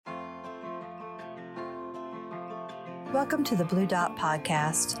Welcome to the Blue Dot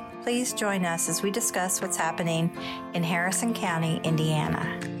Podcast. Please join us as we discuss what's happening in Harrison County,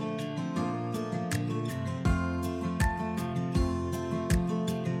 Indiana.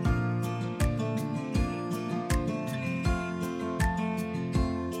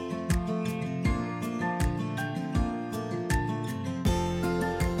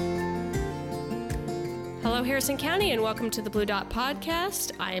 Hello, Harrison County, and welcome to the Blue Dot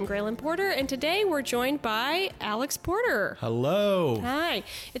Podcast. I am Graylin Porter, and today we're joined by Alex Porter. Hello. Hi.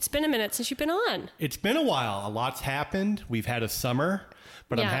 It's been a minute since you've been on. It's been a while. A lot's happened. We've had a summer,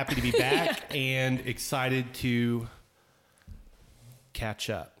 but I'm happy to be back and excited to catch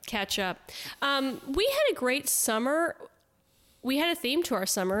up. We had a great summer. We had a theme to our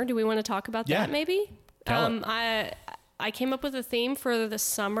summer. Do we want to talk about that maybe? Tell it. I came up with a theme for the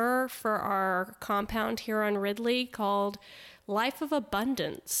summer for our compound here on Ridley called Life of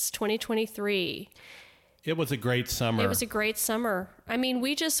Abundance 2023. It was a great summer. I mean,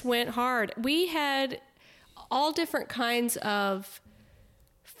 we just went hard. We had all different kinds of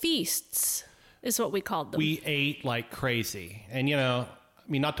feasts, is what we called them. We ate like crazy. And,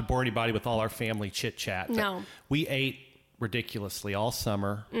 not to bore anybody with all our family chit-chat. No. We ate ridiculously all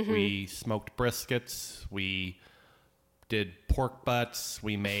summer. Mm-hmm. We smoked briskets. We did pork butts.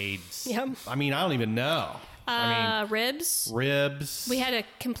 We made, I don't even know. Ribs. Ribs. We had a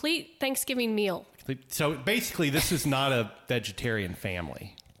complete Thanksgiving meal. So basically, this is not a vegetarian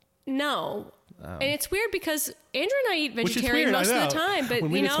family. No. And it's weird because Andrew and I eat vegetarian most of the time.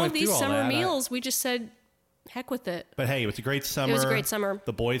 But, these summer meals, we just said, heck with it. But hey, it was a great summer.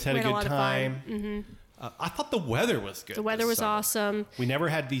 The boys had a good time. Mm-hmm. I thought the weather was good. The weather was awesome. We never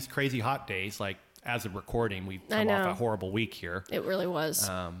had these crazy hot days like as of recording, we've come off a horrible week here. It really was.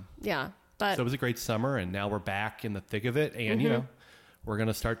 But so it was a great summer, and now we're back in the thick of it, and we're going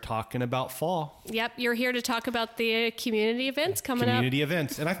to start talking about fall. Yep, you're here to talk about the community events coming up. Community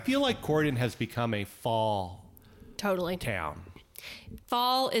events, and I feel like Corydon has become a fall town.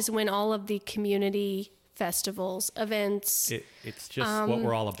 Fall is when all of the community festivals, events. It's just what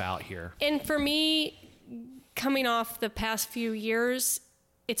we're all about here. And for me, coming off the past few years,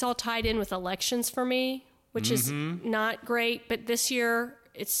 it's all tied in with elections for me, which is not great. But this year,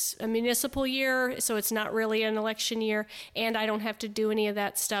 it's a municipal year, so it's not really an election year, and I don't have to do any of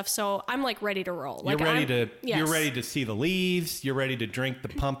that stuff. So I'm like ready to roll. You're ready to see the leaves. You're ready to drink the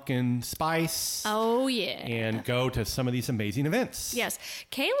pumpkin spice. Oh yeah, and go to some of these amazing events. Yes,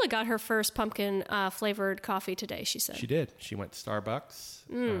 Kayla got her first pumpkin flavored coffee today. She said she did. She went to Starbucks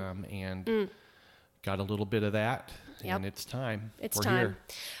and got a little bit of that. Yep. And it's time. We're time. Here.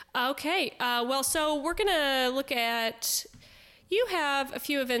 Okay. So we're going to look at, you have a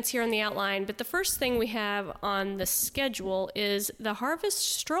few events here on the outline, but the first thing we have on the schedule is the Harvest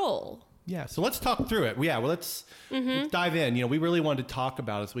Stroll. Yeah. So let's talk through it. Yeah. Well, let's dive in. We really wanted to talk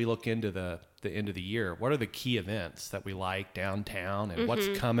about as we look into the end of the year, what are the key events that we like downtown and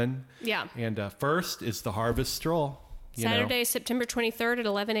what's coming? Yeah. And first is the Harvest Stroll. Saturday, September 23rd at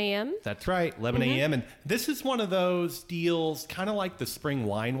 11 a.m. That's right, 11 a.m. And this is one of those deals, kind of like the Spring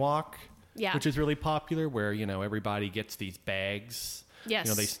Wine Walk, which is really popular, where, everybody gets these bags.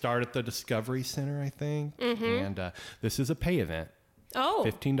 Yes. They start at the Discovery Center, I think. Mm-hmm. And this is a pay event. Oh.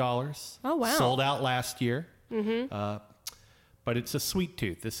 $15. Oh, wow. Sold out last year. Mm-hmm. But it's a sweet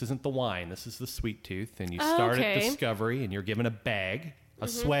tooth. This isn't the wine. This is the sweet tooth. And you start at Discovery, and you're given a bag. A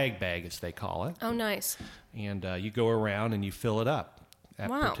swag bag, as they call it. Oh, nice. And you go around and you fill it up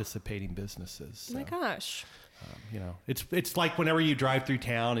at participating businesses. So, oh my gosh. It's like whenever you drive through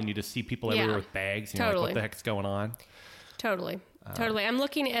town and you just see people everywhere with bags. And you're like, what the heck's going on? Totally. I'm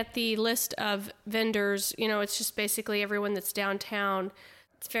looking at the list of vendors. It's just basically everyone that's downtown.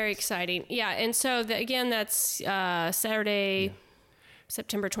 It's very exciting. Yeah. And so, that's Saturday... Yeah.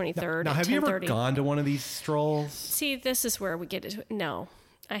 September 23rd. Now, have you ever gone to one of these strolls? See, this is where we get it. No,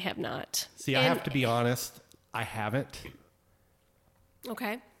 I have not. See, I have to be honest. I haven't.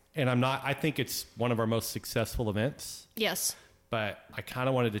 Okay. And I'm not. I think it's one of our most successful events. Yes. But I kind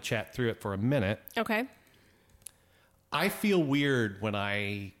of wanted to chat through it for a minute. Okay. I feel weird when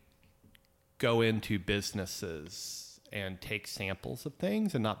I go into businesses and take samples of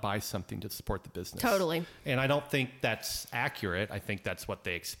things and not buy something to support the business. Totally. And I don't think that's accurate. I think that's what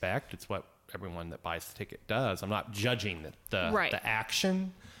they expect. It's what everyone that buys the ticket does. I'm not judging the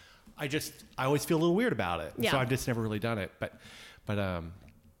action. I always feel a little weird about it. Yeah. So I've just never really done it. But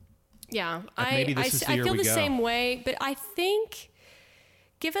yeah, maybe this is the year I feel we the go. same way, but I think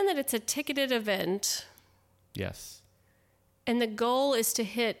given that it's a ticketed event. Yes. And the goal is to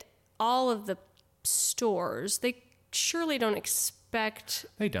hit all of the stores. They surely don't expect...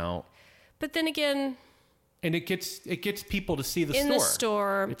 They don't. But then again, And it gets people to see the in store. the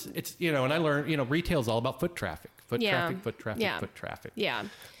store. It's and I learned, retail is all about foot traffic. Foot traffic. Yeah.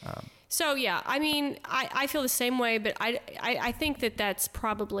 So yeah, I mean, I feel the same way, but I think that that's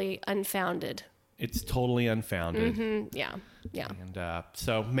probably unfounded. It's totally unfounded. Mm-hmm. Yeah. And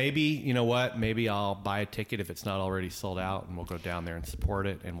so maybe, maybe I'll buy a ticket if it's not already sold out, and we'll go down there and support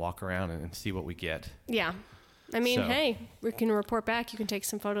it and walk around and see what we get. Yeah. I mean, hey, we can report back. You can take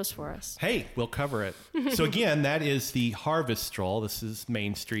some photos for us. Hey, we'll cover it. So again, that is the Harvest Stroll. This is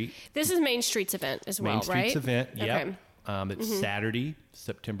Main Street. This is Main Street's event as well, right? Main Street's event, yep. Okay. It's Saturday,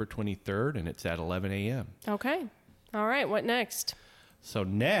 September 23rd, and it's at 11 a.m. Okay. All right. What next? So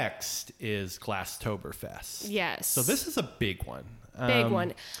next is Glasstoberfest. Yes. So this is a big one. Big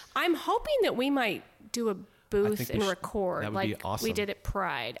one. I'm hoping that we might do a booth and record that would like be awesome. we did at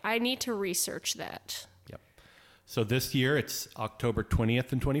Pride. I need to research that. Yep. So this year it's October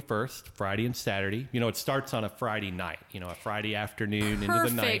 20th and 21st, Friday and Saturday. It starts on a Friday night, a Friday afternoon into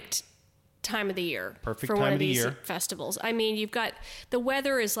the night. Perfect time of the year. Perfect for time one of of the these year. festivals. I mean, you've got the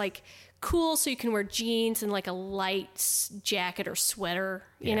weather is like cool, so you can wear jeans and like a light jacket or sweater,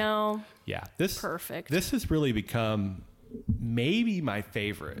 you know? Yeah. Perfect. This has really become maybe my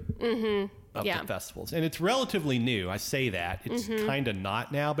favorite of the festivals. And it's relatively new. I say that. It's kind of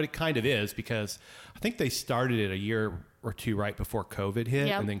not now, but it kind of is, because I think they started it a year or two right before COVID hit,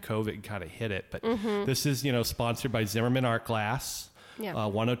 and then COVID kind of hit it. But this is, sponsored by Zimmerman Art Glass.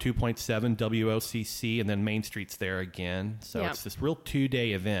 102.7 WOCC, and then Main Street's there again. So it's this real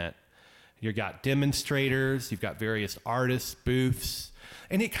 2-day event. You've got demonstrators, you've got various artists, booths,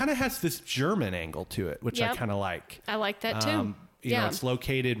 and it kind of has this German angle to it, which I kind of like. I like that too. It's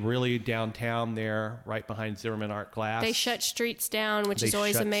located really downtown there, right behind Zimmerman Art Glass. They shut streets down, which is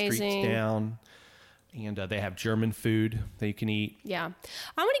always amazing. Streets down. And they have German food that you can eat. Yeah.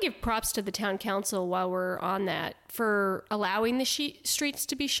 I want to give props to the town council while we're on that for allowing the streets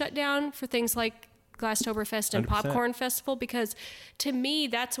to be shut down for things like Glasstoberfest and 100%. Popcorn Festival, because to me,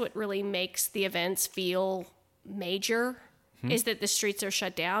 that's what really makes the events feel major, is that the streets are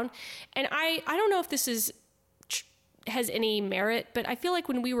shut down. And I don't know if this has any merit, but I feel like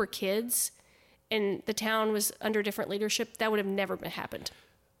when we were kids and the town was under different leadership, that would have never happened.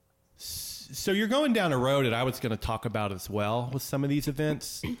 So you're going down a road that I was going to talk about as well with some of these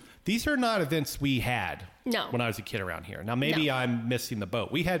events. These are not events we had when I was a kid around here. Now, maybe I'm missing the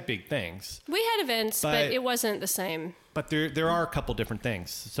boat. We had big things. We had events, but it wasn't the same. But there are a couple different things.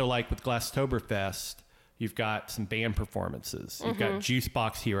 So like with Glasstoberfest, you've got some band performances. You've got Juice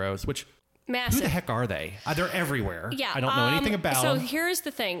Box Heroes, which... Massive. Who the heck are they? They're everywhere. Yeah. I don't know anything about them. So here's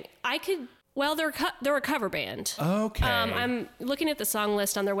the thing. Well, they're a cover band. Okay. I'm looking at the song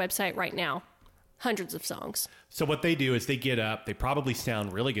list on their website right now. Hundreds of songs. So what they do is they get up, they probably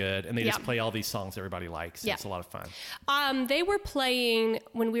sound really good, and they just play all these songs everybody likes. It's a lot of fun. They were playing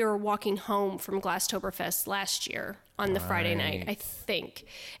when we were walking home from Glasstoberfest last year on the Friday night, I think.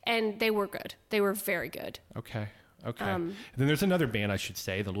 And they were good. They were very good. Okay. And then there's another band, I should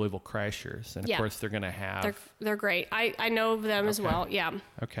say, the Louisville Crashers. And of course, they're going to have... They're great. I know them as well. Yeah.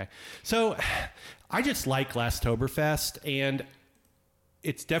 Okay. So I just like Glasstoberfest, and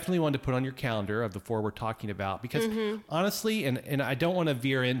it's definitely one to put on your calendar of the 4 we're talking about, because honestly, and I don't want to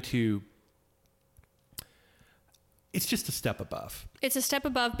veer into... It's just a step above. It's a step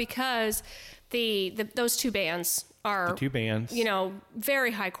above because those two bands are... The two bands.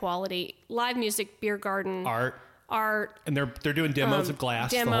 Very high quality. Live music, beer garden. Art. And they're doing demos of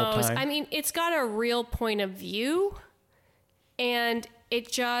Glass the whole time. I mean, it's got a real point of view, and it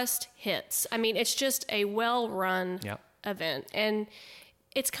just hits. I mean, it's just a well-run event. And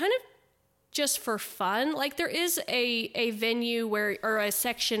it's kind of just for fun. Like, there is a venue or a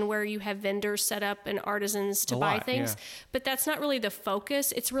section where you have vendors set up and artisans to buy things, but that's not really the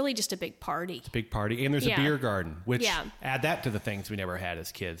focus. It's really just a big party. It's a big party. And there's a beer garden, which add that to the things we never had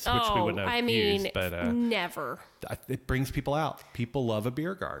as kids, which we wouldn't have used. But never. It brings people out. People love a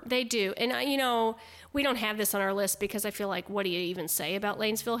beer garden. They do. And, we don't have this on our list because I feel like, what do you even say about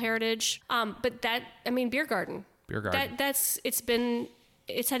Lanesville Heritage? But beer garden. Beer garden.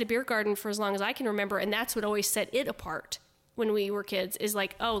 It's had a beer garden for as long as I can remember, and that's what always set it apart when we were kids, is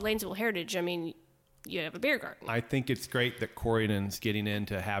like, oh, Lanesville Heritage, I mean, you have a beer garden. I think it's great that Corydon's getting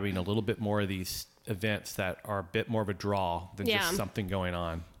into having a little bit more of these events that are a bit more of a draw than just something going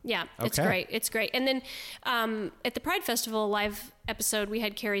on. Yeah, it's great. It's great. And then at the Pride Festival live episode, we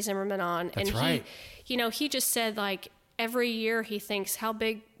had Carrie Zimmerman on. That's and right. He just said, like, every year he thinks,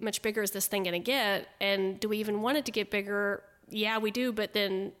 much bigger is this thing going to get? And do we even want it to get bigger? yeah, we do, but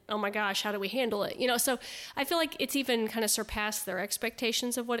then, oh my gosh, how do we handle it? So I feel like it's even kind of surpassed their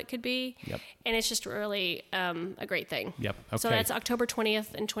expectations of what it could be. Yep. And it's just really a great thing. Yep. Okay. So that's October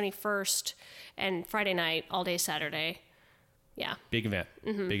 20th and 21st and Friday night, all day Saturday. Yeah. Big event.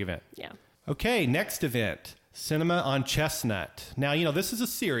 Mm-hmm. Big event. Yeah. Okay, next event, Cinema on Chestnut. Now, this is a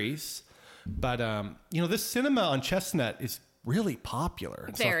series, but, this Cinema on Chestnut is really popular.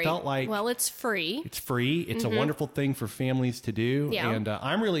 And Very. So I felt like... Well, it's free. It's free. It's a wonderful thing for families to do. Yeah. And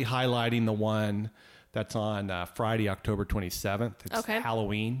I'm really highlighting the one that's on Friday, October 27th. It's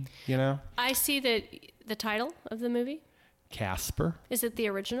Halloween, I see that the title of the movie. Casper. Is it the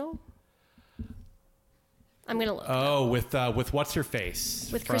original? I'm going to look. Oh, with what's her face?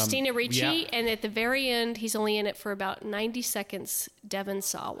 With Christina Ricci, and at the very end, he's only in it for about 90 seconds, Devon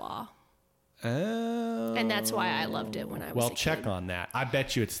Sawa. Oh. And that's why I loved it when I was a kid. Check on that. I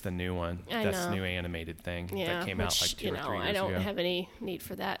bet you it's the new one. I That's know. the new animated thing that came out like 2 or 3 years ago. I don't have any need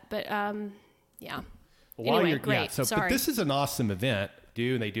for that, but yeah. Well, anyway, great. But this is an awesome event.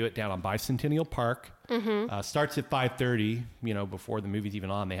 They do it down on Bicentennial Park. Mm-hmm. Starts at 5:30. Before the movie's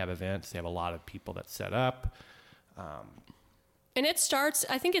even on, they have events. They have a lot of people that set up. And it starts,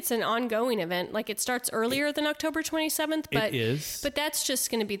 I think it's an ongoing event. Like it starts earlier than October 27th, but it is. But that's just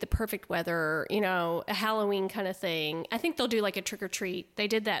going to be the perfect weather, a Halloween kind of thing. I think they'll do like a trick or treat. They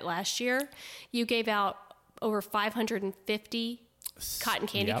did that last year. You gave out over 550 cotton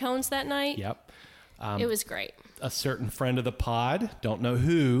candy cones that night. Yep. It was great. A certain friend of the pod, don't know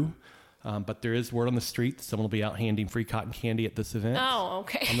who, but there is word on the street that someone will be out handing free cotton candy at this event. Oh,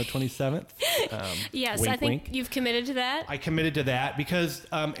 okay. On the 27th. Yes, wink, I think wink. you've committed to that. I committed to that because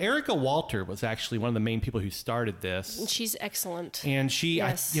Erica Walter was actually one of the main people who started this. And she's excellent. And she,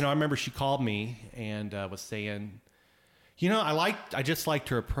 Yes. I remember she called me and was saying, I just liked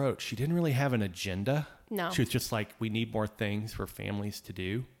her approach. She didn't really have an agenda. No. She was just like, we need more things for families to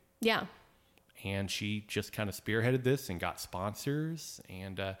do. Yeah. And she just kind of spearheaded this and got sponsors.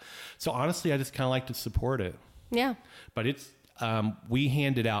 And so honestly, I just kind of like to support it. Yeah. But it's, we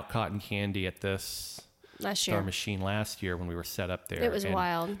handed out cotton candy at this last Star year. Machine last year when we were set up there. It was and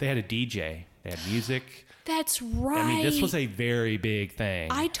wild. They had a DJ. They had music. That's right. I mean, this was a very big thing.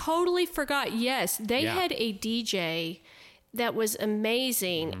 I totally forgot. Yes, they Yeah. had a DJ that was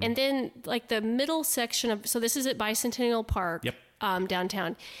amazing. Mm-hmm. And then like the middle section so this is at Bicentennial Park. Yep.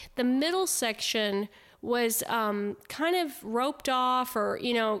 Downtown. The middle section was kind of roped off or,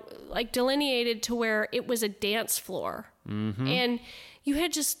 like delineated to where it was a dance floor. Mm-hmm. And you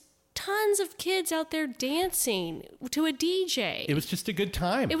had just tons of kids out there dancing to a DJ. It was just a good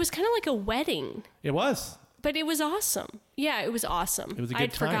time. It was kind of like a wedding. It was. But it was awesome. Yeah, it was awesome. It was a good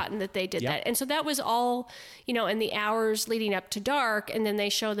I'd time. forgotten that they did Yep. that. And so that was all, in the hours leading up to dark, and then they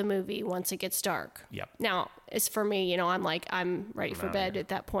show the movie once it gets dark. Yep. Now, as for me, I'm ready for bed at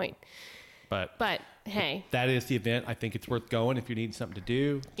that point. But hey. that is the event. I think it's worth going if you need something to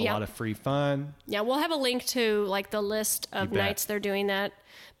do. It's a Yep. lot of free fun. Yeah, we'll have a link to like the list of You bet. nights they're doing that.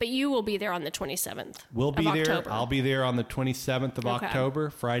 But you will be there on the 27th. We'll be of there. October. I'll be there on the 27th of Okay.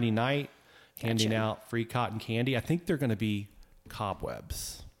 October, Friday night, handing Gotcha. out free cotton candy. I think they're going to be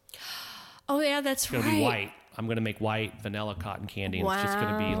cobwebs. Oh, yeah, that's It's going to be white. I'm going to make white vanilla cotton candy, and it's just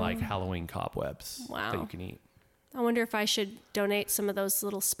going to be Wow. like Halloween cobwebs Wow. that you can eat. I wonder if I should donate some of those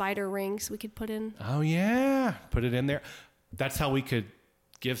little spider rings we could put in. Oh, yeah. Put it in there. That's how we could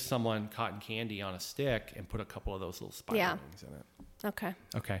give someone cotton candy on a stick and put a couple of those little spider Yeah. rings in it. Okay.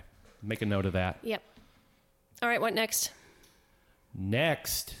 Okay. Make a note of that. Yep. All right, what next?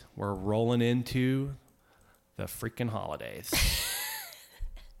 Next, we're rolling into the freaking holidays.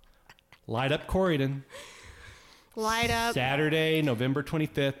 Light Up Corydon. Light up. Saturday, November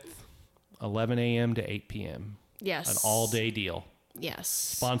 25th, 11 a.m. to 8 p.m. Yes. An all-day deal. Yes.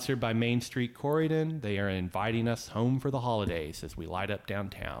 Sponsored by Main Street Corydon. They are inviting us home for the holidays as we light up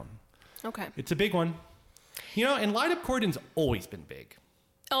downtown. Okay. It's a big one. And Light Up Corydon's always been big.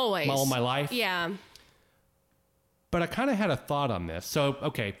 Always. All my life. Yeah. But I kind of had a thought on this. So,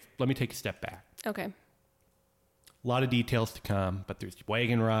 okay, let me take a step back. Okay. A lot of details to come, but there's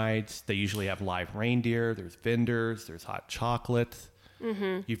wagon rides. They usually have live reindeer. There's vendors. There's hot chocolate.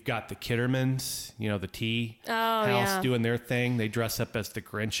 Mm-hmm. You've got the Kittermans, the tea house yeah. doing their thing. They dress up as the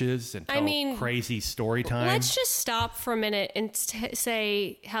Grinches and tell crazy story time. Let's just stop for a minute and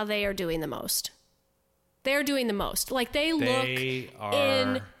say how they are doing the most. They're doing the most. Like they look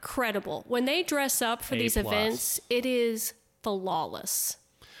are incredible. When they dress up for these events, it is flawless.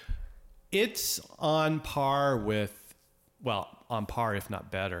 It's on par with, on par, if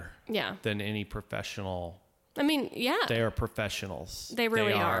not better, Yeah. than any professional I mean, yeah. They are professionals. They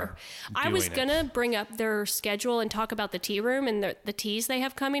really are. I was going it. to bring up their schedule and talk about the tea room and the teas they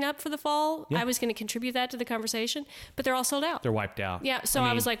have coming up for the fall. Yeah. I was going to contribute that to the conversation, but they're all sold out. They're wiped out. Yeah. So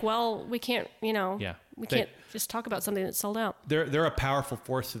I was like, well, we can't, we can't just talk about something that's sold out. They're a powerful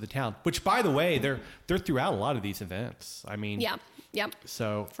force of the town, which, by the way, they're throughout a lot of these events. I mean, yeah. Yep.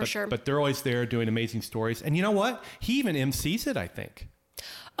 So for sure. But they're always there doing amazing stories. And you know what? He even MCs it, I think.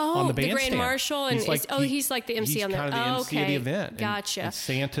 Oh, on the Grand bandstand. Marshal, and he's like the MC on the. He's kind of the MC of the event. Gotcha. And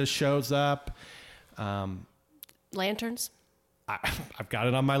Santa shows up. Lanterns. I've got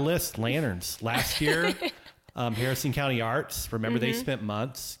it on my list. Lanterns. Last year, Harrison County Arts. Remember, they spent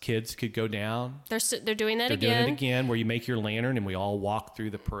months. Kids could go down. They're doing that They're again. doing it again, where you make your lantern, and we all walk through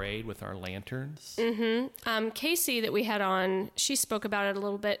the parade with our lanterns. Mm-hmm. Casey, that we had on, she spoke about it a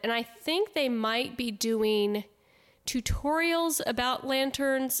little bit, and I think they might be doing tutorials about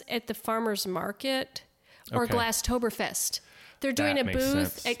lanterns at the farmers market or Glasstoberfest. They're doing a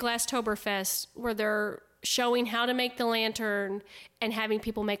booth at Glasstoberfest where they're showing how to make the lantern and having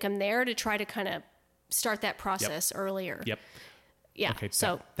people make them there to try to kind of start that process earlier. Yep. Yeah. Okay,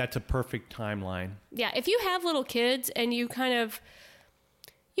 so that's a perfect timeline. Yeah. If you have little kids and you want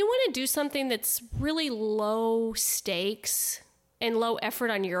to do something that's really low stakes and low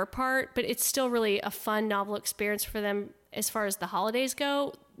effort on your part, but it's still really a fun, novel experience for them as far as the holidays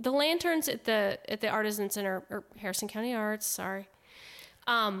go. The lanterns at the Artisan Center, or Harrison County Arts,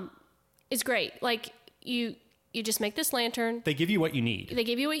 is great. Like you just make this lantern. They give you what you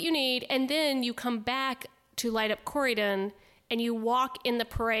need. And then you come back to light up Corydon, and you walk in the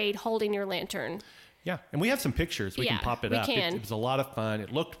parade holding your lantern. Yeah, and we have some pictures. We can pop it up. It was a lot of fun.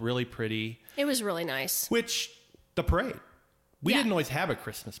 It looked really pretty. It was really nice. Which, the parade. We didn't always have a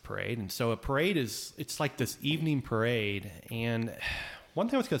Christmas parade, and so a parade it's like this evening parade. And one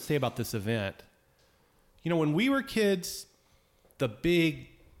thing I was going to say about this event, when we were kids, the big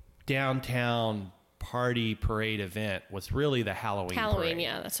downtown party parade event was really the Halloween parade.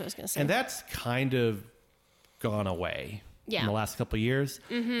 Yeah, that's what I was going to say. And that's kind of gone away in the last couple of years.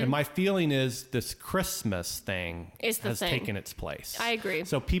 Mm-hmm. And my feeling is this Christmas thing has taken its place. I agree.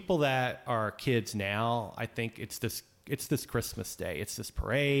 So people that are kids now, I think it's this Christmas day. It's this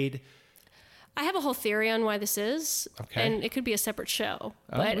parade. I have a whole theory on why this is. Okay. And it could be a separate show.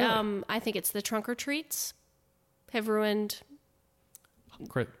 But really? I think it's the trunk or treats have ruined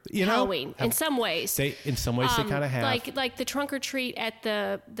Halloween in some ways. They kind of have. Like the trunk or treat at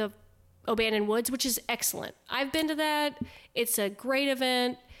the Abandoned Woods, which is excellent. I've been to that. It's a great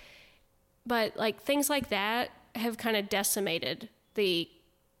event. But like things like that have kind of decimated the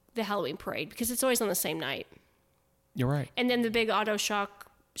Halloween parade because it's always on the same night. You're right. And then the big auto shock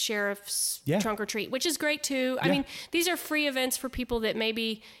sheriff's trunk or treat, which is great too. I mean, these are free events for people that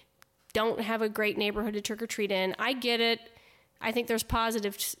maybe don't have a great neighborhood to trick or treat in. I get it. I think there's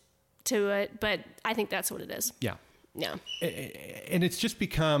positives to it, but I think that's what it is. Yeah. Yeah. And it's just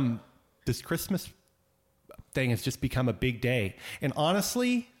become, this Christmas thing has just become a big day. And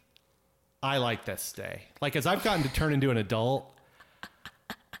honestly, I like this day. Like, as I've gotten to turn into an adult,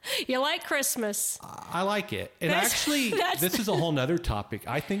 you like Christmas. I like it. And actually, this is a whole nother topic.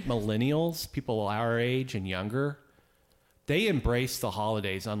 I think millennials, people our age and younger, they embrace the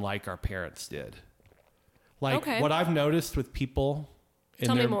holidays unlike our parents did. Like what I've noticed with people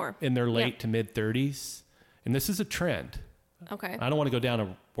in their late to mid 30s, and this is a trend. Okay. I don't want to go down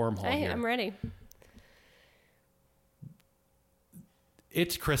a wormhole here. I'm ready.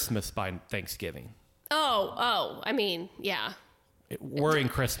 It's Christmas by Thanksgiving. Oh, I mean, yeah. We're in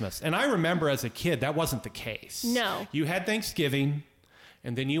Christmas. And I remember as a kid, that wasn't the case. No. You had Thanksgiving,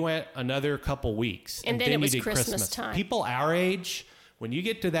 and then you went another couple weeks. And then it was Christmas time. People our age, when you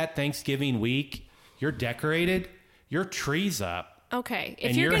get to that Thanksgiving week, you're decorated, your tree's up. Okay.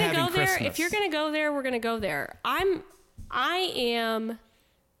 If you're going to go there, we're going to go there. I am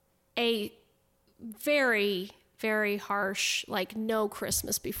a very, very harsh, like no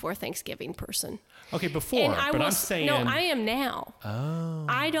Christmas before Thanksgiving person. Okay, I'm saying... No, I am now. Oh.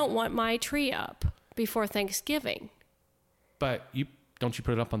 I don't want my tree up before Thanksgiving. But don't you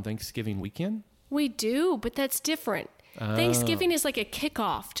put it up on Thanksgiving weekend? We do, but that's different. Oh. Thanksgiving is like a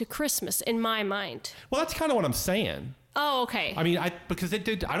kickoff to Christmas in my mind. Well, that's kind of what I'm saying. Oh, okay. I mean, because it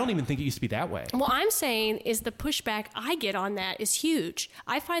did. I don't even think it used to be that way. What I'm saying is the pushback I get on that is huge.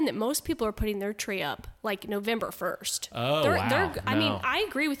 I find that most people are putting their tree up like November 1st. Oh, wow. I mean, I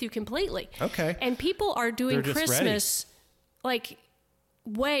agree with you completely. Okay. And people are doing Christmas like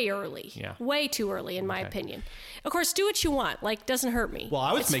way early. Yeah. Way too early, in my opinion. Of course, do what you want. Like, doesn't hurt me. Well,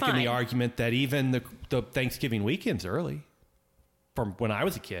 I was making the argument that even the Thanksgiving weekend's early. From when I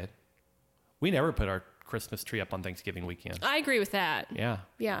was a kid, we never put our Christmas tree up on Thanksgiving weekend. I agree with that. Yeah.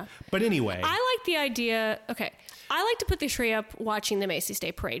 Yeah. But anyway. I like the idea. Okay. I like to put the tree up watching the Macy's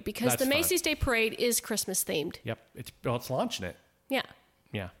Day Parade because the Macy's Day Parade is Christmas themed. Yep. It's launching it. Yeah.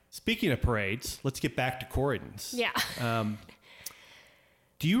 Yeah. Speaking of parades, let's get back to Corydon's. Yeah.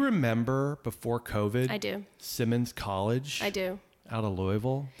 Do you remember before COVID? I do. Simmons College? I do. Out of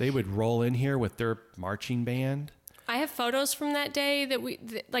Louisville? They would roll in here with their marching band. I have photos from that day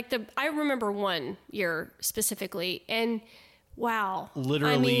that I remember one year specifically, and wow.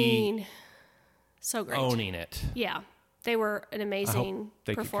 Literally so great. Owning it. Yeah. They were an amazing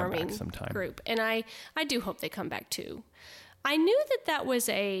performing group. And I do hope they come back too. I knew that was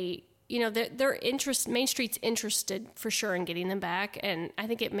their interest, Main Street's interested for sure in getting them back. And I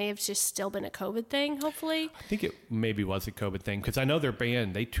think it may have just still been a COVID thing, hopefully. I think it maybe was a COVID thing because I know their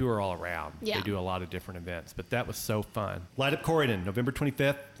band, they tour all around. Yeah. They do a lot of different events, but that was so fun. Light Up Corydon, November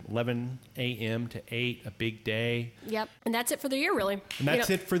 25th, 11 a.m. to 8, a big day. Yep. And that's it for the year, really. And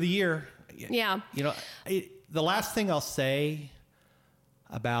that's it for the year. Yeah. The last thing I'll say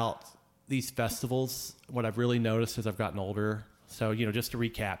about these festivals, what I've really noticed as I've gotten older. So, just to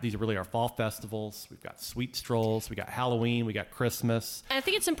recap, these are really our fall festivals. We've got Sweet Strolls, we got Halloween, we got Christmas. And I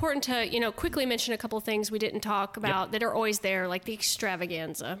think it's important to, quickly mention a couple of things we didn't talk about that are always there, like the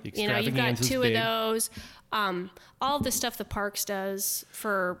extravaganza. You've got two of those. All of the stuff the parks does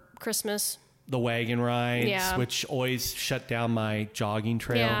for Christmas. The wagon rides, which always shut down my jogging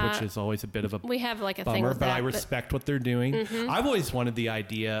trail, which is always a bit of a we have like a bummer, thing with but that, I respect what they're doing. Mm-hmm. I've always wanted the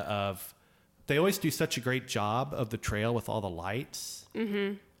idea of, they always do such a great job of the trail with all the lights.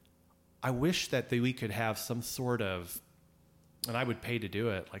 Mm-hmm. I wish that we could have some sort of, and I would pay to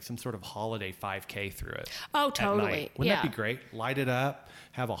do it, like some sort of holiday 5K through it. Oh, totally. Wouldn't that be great? Light it up,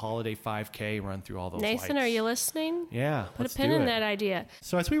 have a holiday 5K, run through all those Nathan, lights. are you listening? Yeah. Put a pin in that idea.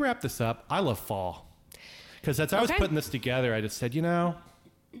 So as we wrap this up, I love fall. Because as I was putting this together, I just said,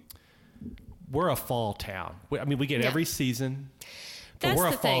 we're a fall town. We get every season. But we're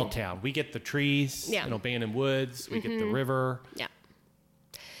a fall town. We get the trees, Bannon Woods. We get the river. Yeah.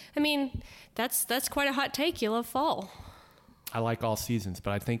 That's quite a hot take. You love fall. I like all seasons,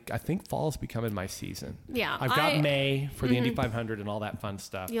 but I think fall is becoming my season. Yeah. I've got May for the Indy 500 and all that fun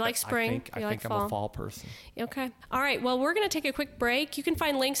stuff. You like spring. I think I'm a fall person. Okay. All right. Well, we're going to take a quick break. You can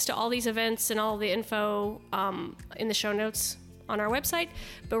find links to all these events and all the info in the show notes on our website,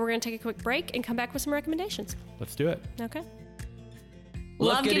 but we're going to take a quick break and come back with some recommendations. Let's do it. Okay.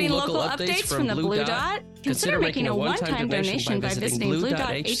 Love getting local updates from the Blue Dot? Consider making a one-time donation by visiting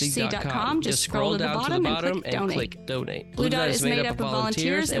blue.hc.com. Just scroll to the bottom and click Donate. Blue Dot is made up of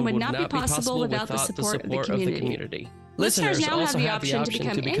volunteers and would not be possible without the support of the community. Listeners now have the option to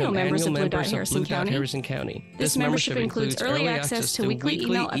become annual members of Blue Dot Harrison County. This membership includes early access to weekly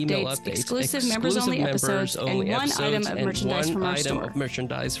email updates, exclusive members-only episodes, and one item of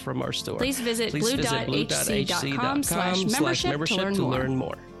merchandise from our store. Please visit blue.hc.com/membership to learn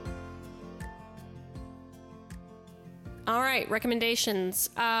more. All right,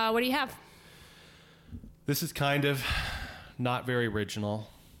 recommendations. What do you have? This is kind of not very original,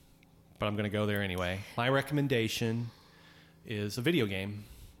 but I'm going to go there anyway. My recommendation is a video game.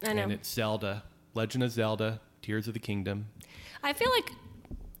 I know. And it's Zelda, Legend of Zelda, Tears of the Kingdom. I feel like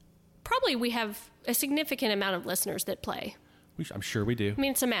probably we have a significant amount of listeners that play. I'm sure we do.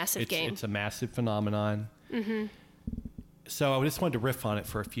 It's a massive game. It's a massive phenomenon. Mm-hmm. So I just wanted to riff on it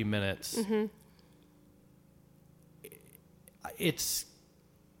for a few minutes. Mm-hmm.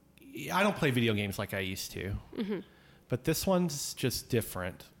 I don't play video games like I used to, but this one's just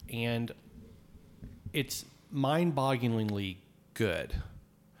different, and it's mind-bogglingly good.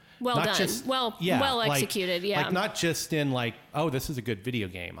 Well not done. Just, well executed. Yeah. Like not just in oh, this is a good video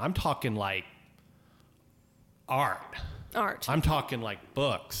game. I'm talking like art. I'm talking like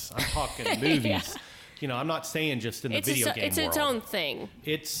books. I'm talking movies. I'm not saying just in the video game world. It's its own thing.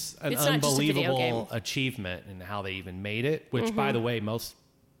 It's an unbelievable achievement in how they even made it, which, by the way, most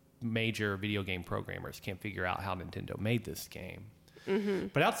major video game programmers can't figure out how Nintendo made this game. Mm-hmm.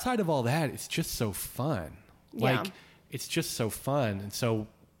 But outside of all that, it's just so fun. It's just so fun. And so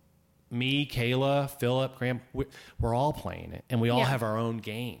me, Kayla, Philip, Graham, we're all playing it, and we all have our own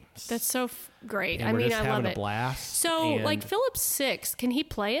games. That's so great. And we're just I having love a blast. So, Philip's 6, can he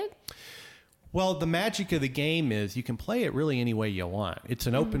play it? Well, the magic of the game is you can play it really any way you want. It's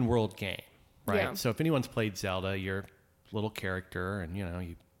an open world game, right? Yeah. So if anyone's played Zelda, you're a little character, and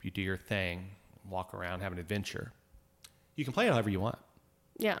you do your thing, walk around, have an adventure. You can play it however you want.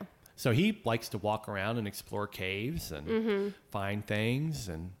 Yeah. So he likes to walk around and explore caves and find things,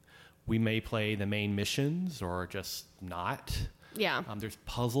 and we may play the main missions or just not. Yeah. There's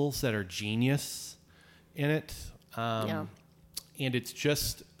puzzles that are genius. in it. And it's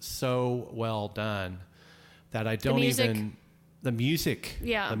just so well done that I don't even... The music.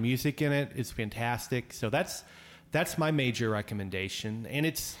 Yeah. The music in it is fantastic. So that's my major recommendation. And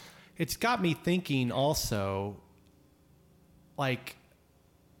it's got me thinking also, like,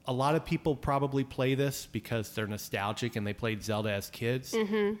 a lot of people probably play this because they're nostalgic and they played Zelda as kids.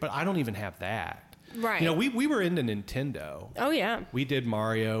 Mm-hmm. But I don't even have that. Right. You know, we were into Nintendo. Oh, yeah. We did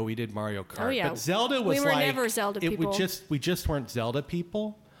Mario. We did Mario Kart. Oh, yeah. But Zelda was we were never Zelda people. We just weren't Zelda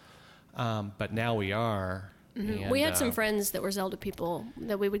people. But now we are. Mm-hmm. And, we had some friends that were Zelda people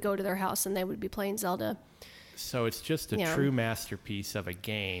that we would go to their house and they would be playing Zelda. So it's just a true masterpiece of a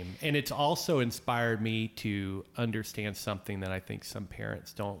game. And it's also inspired me to understand something that I think some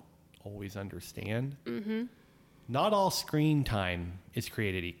parents don't always understand. Mm-hmm. Not all screen time is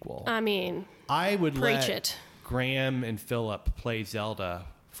created equal. I mean, I would let Graham and Philip play Zelda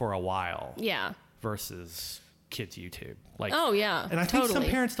for a while. Yeah. Versus kids' YouTube. Like, oh, yeah. And I think some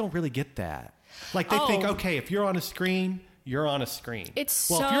parents don't really get that. Like, they think, okay, if you're on a screen, you're on a screen. If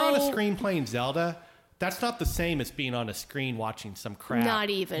you're on a screen playing Zelda, that's not the same as being on a screen watching some crap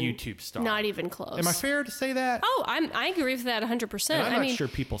YouTube star. Not even close. Am I fair to say that? Oh, I agree with that 100%. And I'm not sure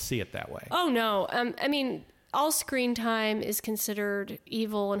people see it that way. Oh, no. I mean, all screen time is considered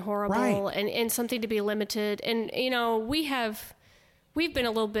evil and horrible and something to be limited. And, you know, we've been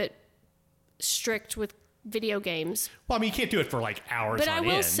a little bit strict with video games. Well, I mean, you can't do it for like hours. But I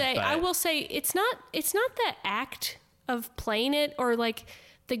will say, it's not the act of playing it or like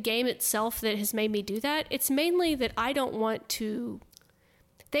the game itself that has made me do that. It's mainly that I don't want to.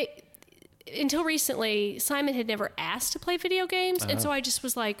 Until recently, Simon had never asked to play video games, and so I just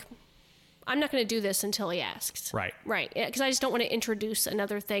was like, I'm not going to do this until he asks. Right. Because I just don't want to introduce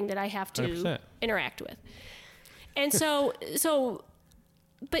another thing that I have to 100%. Interact with. And so,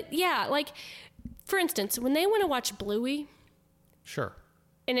 but yeah, like. For instance, when they want to watch Bluey, sure,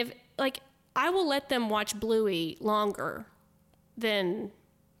 and if like I will let them watch Bluey longer than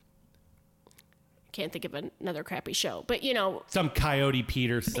can't think of another crappy show, but you know, some Coyote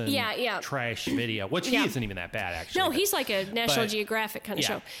Peterson, trash video, which he isn't even that bad actually. No, he's like a National Geographic kind of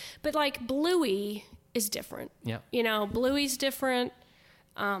show, but like Bluey is different. Yeah, you know, Bluey's different.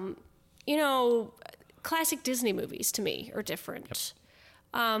 You know, classic Disney movies to me are different.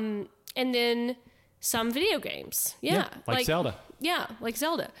 Yep. And then some video games. Yeah. Like Zelda. Yeah, like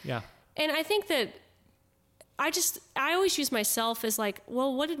Zelda. Yeah. And I think that I always use myself as like,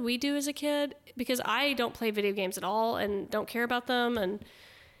 well, what did we do as a kid? Because I don't play video games at all and don't care about them. And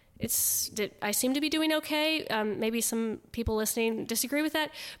I seem to be doing okay. Maybe some people listening disagree with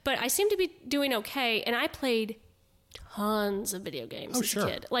that, but I seem to be doing okay. And I played tons of video games as a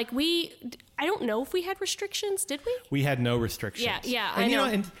kid. Like I don't know if we had restrictions. Did we? We had no restrictions. Yeah. And, I know.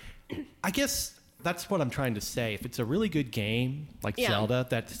 And I guess that's what I'm trying to say. If it's a really good game like Zelda,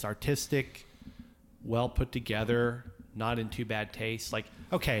 that's artistic, well put together, not in too bad taste, like,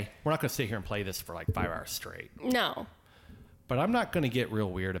 okay, we're not going to sit here and play this for like 5 hours straight. No. But I'm not going to get real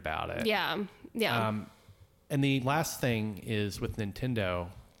weird about it. Yeah. Yeah. And the last thing is with Nintendo,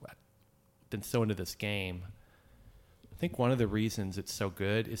 I've been so into this game. I think one of the reasons it's so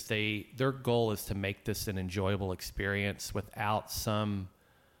good is their goal is to make this an enjoyable experience without some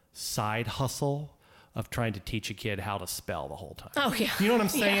side hustle of trying to teach a kid how to spell the whole time. Oh, yeah. You know what I'm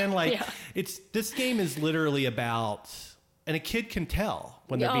saying? This game is literally about, and a kid can tell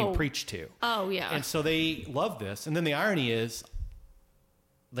when they're being preached to. Oh, yeah. And so they love this. And then the irony is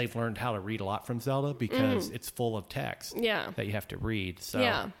they've learned how to read a lot from Zelda because it's full of text that you have to read.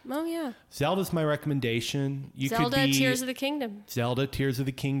 So Zelda's my recommendation. Zelda Tears of the Kingdom. Zelda Tears of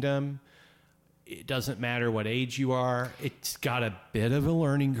the Kingdom. It doesn't matter what age you are. It's got a bit of a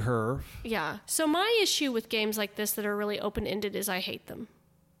learning curve. Yeah. So my issue with games like this that are really open-ended is I hate them.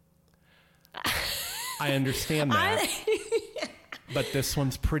 I understand that. But this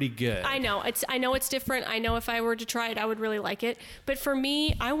one's pretty good. I know it's different. I know if I were to try it, I would really like it. But for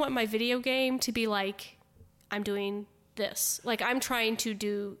me, I want my video game to be like, I'm doing this. Like I'm trying to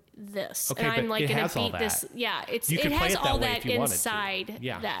do this. Okay, and I'm but like going to beat this. Yeah, it has all that inside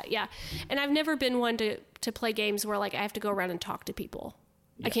that. Yeah. And I've never been one to play games where like I have to go around and talk to people.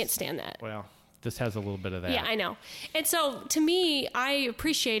 Yes. I can't stand that. Well, this has a little bit of that. Yeah, I know. And so to me, I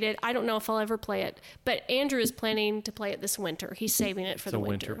appreciate it. I don't know if I'll ever play it, but Andrew is planning to play it this winter. He's saving it for the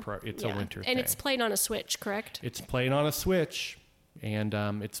winter. It's a winter thing. And it's played on a Switch, correct? It's played on a Switch, and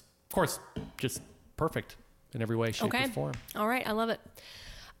it's, of course, just perfect in every way, shape, or form. All right, I love it.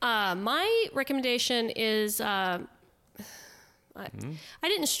 My recommendation is, I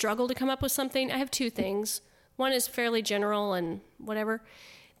didn't struggle to come up with something. I have two things. One is fairly general and whatever.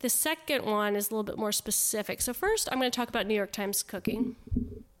 The second one is a little bit more specific. So first, I'm going to talk about New York Times Cooking.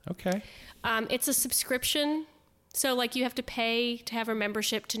 Okay. It's a subscription. So, like, you have to pay to have a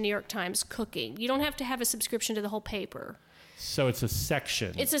membership to New York Times Cooking. You don't have to have a subscription to the whole paper. So it's a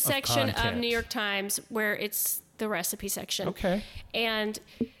section. It's a section of New York Times where it's the recipe section. Okay. And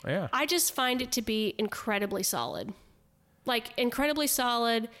I just find it to be incredibly solid. Like, incredibly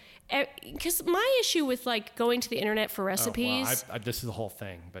solid. Because my issue with, like, going to the internet for recipes... this is the whole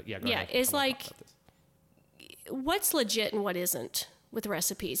thing, but go ahead. Is like, what's legit and what isn't with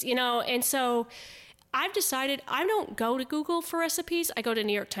recipes, you know? And so I've decided I don't go to Google for recipes. I go to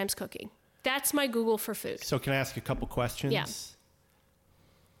New York Times Cooking. That's my Google for food. So can I ask a couple questions? Yeah.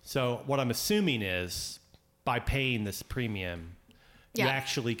 So what I'm assuming is by paying this premium, you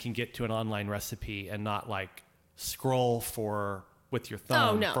actually can get to an online recipe and not, like, scroll with your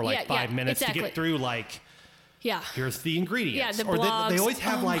thumb for like 5 minutes to get through, like, here's the ingredients. Yeah, the blogs. They always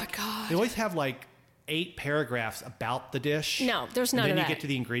have they always have like 8 paragraphs about the dish. No, there's none of that. And then you get to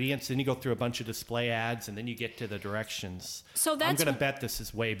the ingredients, then you go through a bunch of display ads, and then you get to the directions. So I'm going to bet this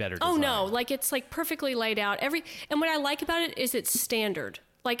is way better designed. Oh, no. Like, it's, like, perfectly laid out. And what I like about it is it's standard.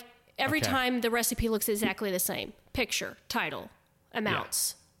 Like, every time the recipe looks exactly the same. Picture, title,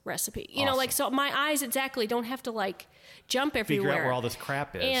 amounts, recipe. You know, like, so my eyes don't have to, like, jump everywhere. Figure out where all this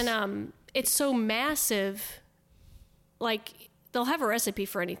crap is. And it's so massive. Like, they'll have a recipe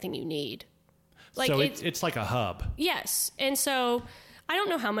for anything you need. Like, so it's like a hub. Yes. And so I don't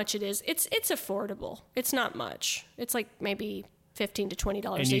know how much it is. It's affordable. It's not much. It's like maybe $15 to $20 a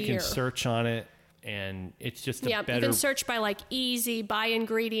year. And you can search on it, and it's just a better... you can search by, like, easy, by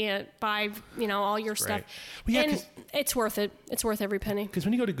ingredient, by, you know, all your stuff. Well, and it's worth it. It's worth every penny. Because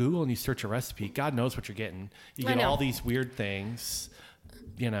when you go to Google and you search a recipe, God knows what you're getting. You get all these weird things,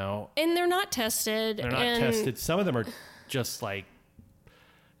 you know. And they're not tested. Some of them are just like...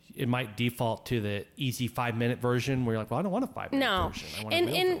 It might default to the easy 5-minute version where you're like, well, I don't want a 5-minute version. I want a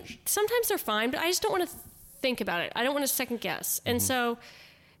real version. Sometimes they're fine, but I just don't want to think about it. I don't want to second guess. And so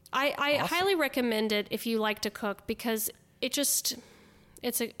I highly recommend it if you like to cook, because it's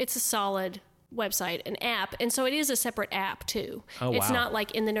a solid website, an app. And so it is a separate app too. Oh, it's not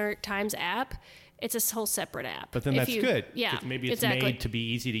like in the New York Times app. It's a whole separate app. But then that's good. Yeah. Maybe it's made to be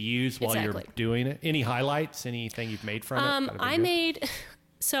easy to use while you're doing it. Any highlights? Anything you've made from it?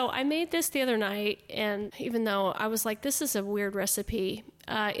 I made this the other night, and even though I was like, this is a weird recipe,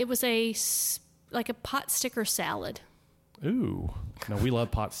 it was like a pot sticker salad. Ooh. No, we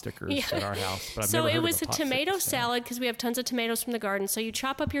love pot stickers at our house, but I've never heard of a pot sticker salad. So it was a tomato salad, because we have tons of tomatoes from the garden. So you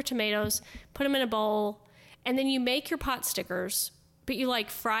chop up your tomatoes, put them in a bowl, and then you make your pot stickers, but you,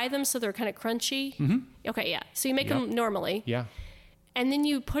 like, fry them so they're kind of crunchy. Mm-hmm. Okay, yeah. So you make them normally. Yeah. And then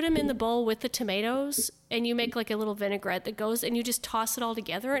you put them in the bowl with the tomatoes, and you make, like, a little vinaigrette that goes, and you just toss it all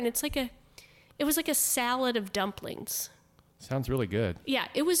together, and it was like a salad of dumplings. Sounds really good. Yeah,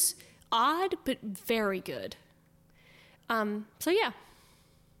 it was odd, but very good. So yeah,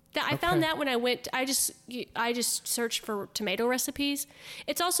 I found that when I went, I just searched for tomato recipes.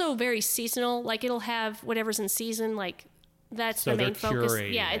 It's also very seasonal. Like, it'll have whatever's in season. Like, that's the main focus.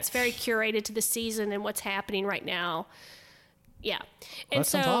 Yeah, it's very curated to the season and what's happening right now. Yeah. And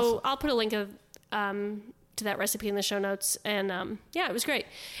so awesome. I'll put a link to that recipe in the show notes. And it was great.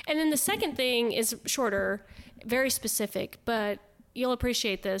 And then the second thing is shorter, very specific, but you'll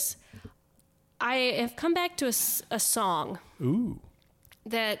appreciate this. I have come back to a song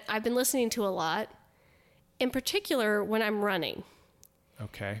that I've been listening to a lot, in particular when I'm running.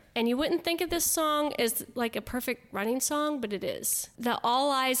 Okay. And you wouldn't think of this song as like a perfect running song, but it is. The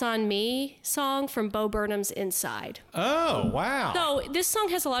All Eyes on Me song from Bo Burnham's Inside. Oh, wow. So this song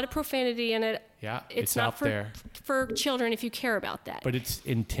has a lot of profanity in it. Yeah, it's not out there for children if you care about that. But it's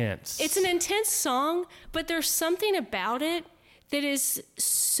intense. It's an intense song, but there's something about it that is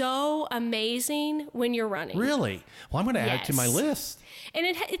so amazing when you're running. Really? Well, I'm going to add it to my list. And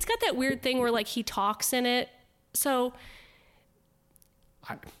it's got that weird thing where, like, he talks in it. So...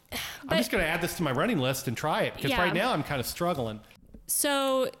 I'm just going to add this to my running list and try it, because right now I'm kind of struggling.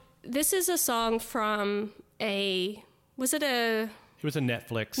 So this is a song from it was a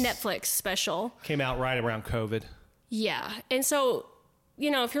Netflix special. Came out right around COVID. Yeah. And so,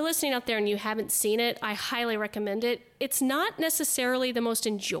 you know, if you're listening out there and you haven't seen it, I highly recommend it. It's not necessarily the most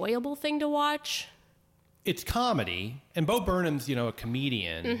enjoyable thing to watch. It's comedy. And Bo Burnham's, you know, a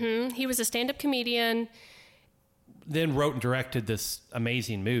comedian. Mm-hmm. He was a stand-up comedian. Then wrote and directed this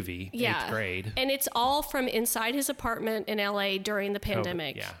amazing movie, 8th grade. And it's all from inside his apartment in LA during the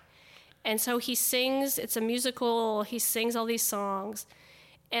pandemic. Yeah. And so he sings, it's a musical, he sings all these songs.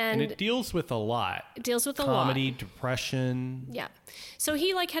 And it deals with a lot. It deals with a lot. Comedy, depression. Yeah. So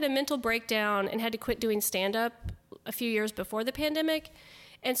he like had a mental breakdown and had to quit doing stand-up a few years before the pandemic.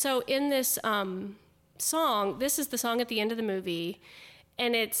 And so in this song, this is the song at the end of the movie,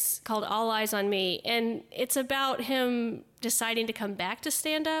 and it's called All Eyes on Me. And it's about him deciding to come back to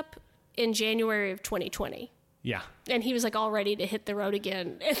stand-up in January of 2020. Yeah. And he was like all ready to hit the road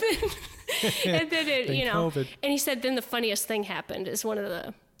again. And then it, you know, COVID. And he said, then the funniest thing happened is one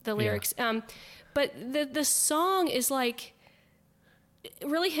of the lyrics. Yeah. But the song is like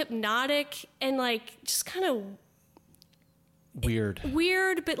really hypnotic and like just kind of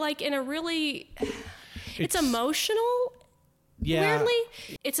weird, but like in a really, it's emotional. Yeah.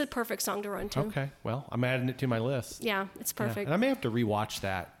 Weirdly, it's a perfect song to run to. Okay. Well, I'm adding it to my list. Yeah, it's perfect. Yeah. And I may have to rewatch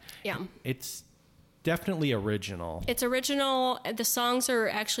that. Yeah. It's definitely original. It's original. The songs are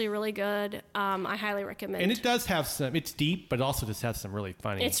actually really good. I highly recommend. And it does have some, it's deep, but it also just has some really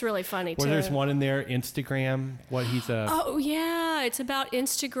funny. It's really funny too. There's one in there, Instagram, Oh yeah, it's about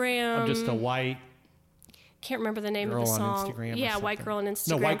Instagram. I'm just a white can't remember the name of the song. On Instagram yeah, white girl on Instagram.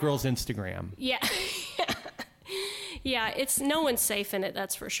 No, white girl's Instagram. Yeah. Yeah, it's no one's safe in it,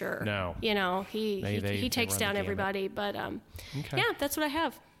 that's for sure. No. You know, he takes down everybody, but okay. Yeah, that's what I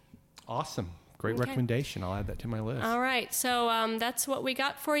have. Awesome. Great recommendation. I'll add that to my list. All right. So that's what we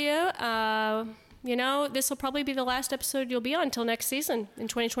got for you. You know, this will probably be the last episode you'll be on until next season in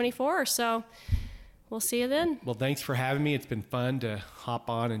 2024. So we'll see you then. Well, thanks for having me. It's been fun to hop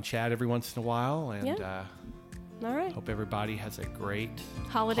on and chat every once in a while. And all right. Hope everybody has a great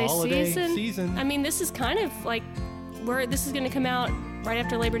holiday season. I mean, this is kind of like this is going to come out right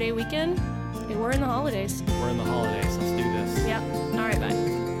after Labor Day weekend. And we're in the holidays. Let's do this. Yep. All right. Bye.